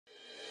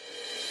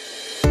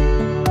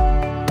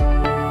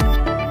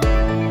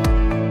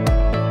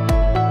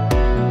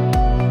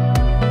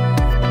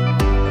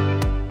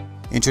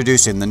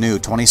Introducing the new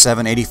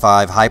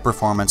 2785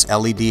 high-performance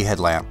LED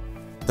headlamp.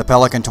 The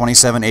Pelican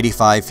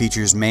 2785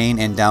 features main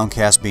and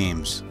downcast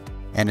beams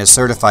and is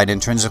certified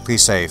intrinsically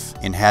safe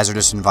in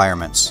hazardous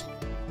environments.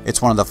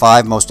 It's one of the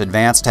 5 most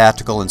advanced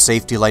tactical and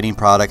safety lighting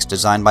products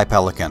designed by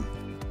Pelican.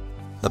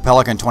 The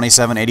Pelican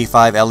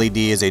 2785 LED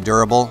is a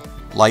durable,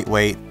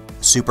 lightweight,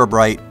 super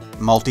bright,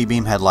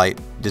 multi-beam headlight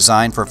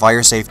designed for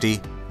fire safety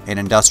and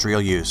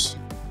industrial use.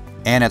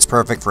 And it's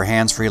perfect for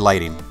hands-free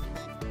lighting.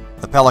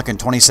 The Pelican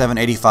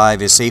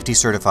 2785 is safety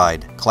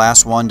certified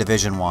Class 1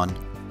 Division 1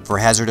 for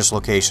hazardous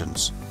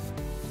locations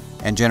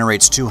and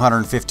generates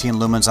 215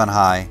 lumens on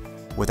high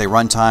with a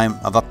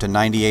runtime of up to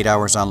 98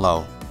 hours on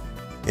low.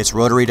 Its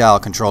rotary dial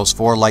controls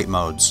 4 light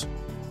modes: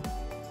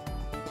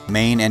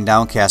 main and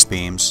downcast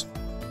beams,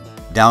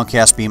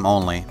 downcast beam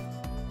only,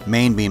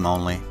 main beam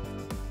only,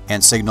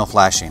 and signal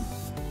flashing.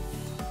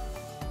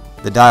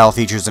 The dial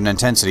features an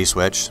intensity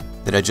switch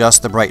that adjusts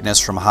the brightness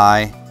from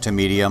high to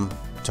medium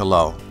to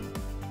low.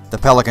 The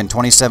Pelican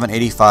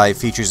 2785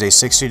 features a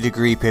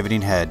 60-degree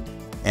pivoting head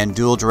and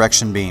dual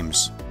direction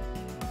beams.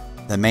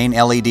 The main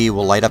LED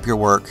will light up your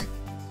work,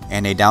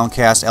 and a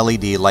downcast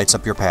LED lights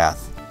up your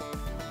path.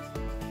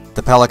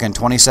 The Pelican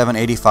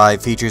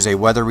 2785 features a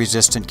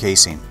weather-resistant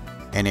casing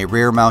and a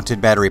rear-mounted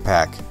battery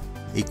pack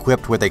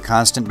equipped with a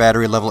constant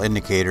battery level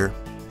indicator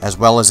as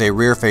well as a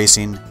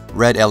rear-facing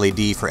red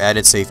LED for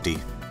added safety.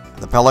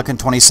 The Pelican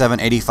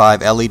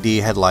 2785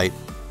 LED headlight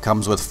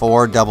comes with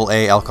 4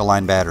 AA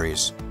alkaline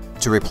batteries.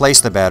 To replace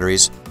the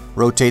batteries,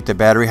 rotate the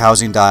battery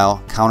housing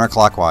dial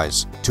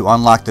counterclockwise to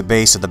unlock the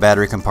base of the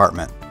battery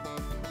compartment.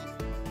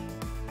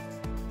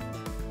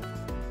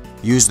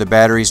 Use the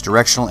battery's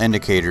directional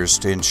indicators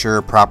to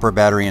ensure proper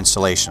battery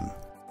installation.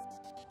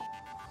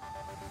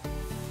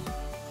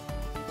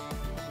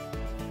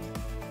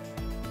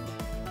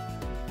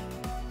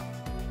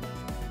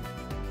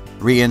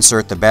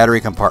 Reinsert the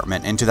battery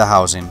compartment into the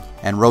housing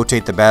and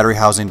rotate the battery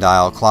housing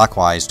dial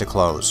clockwise to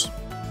close.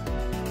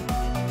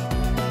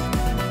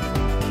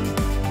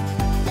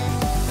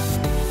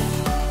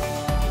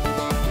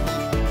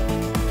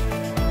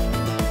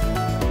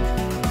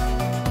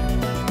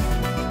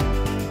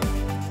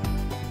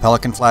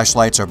 Pelican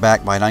flashlights are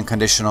backed by an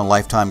unconditional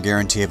lifetime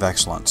guarantee of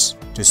excellence.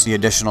 To see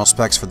additional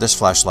specs for this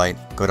flashlight,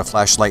 go to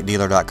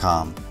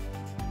FlashlightDealer.com.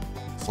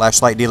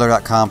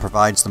 FlashlightDealer.com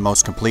provides the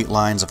most complete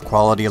lines of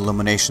quality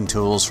illumination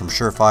tools from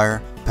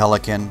Surefire,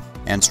 Pelican,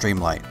 and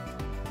Streamlight.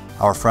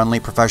 Our friendly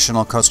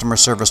professional customer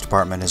service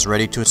department is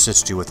ready to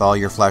assist you with all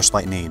your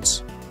flashlight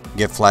needs.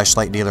 Give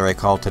Flashlight Dealer a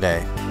call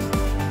today.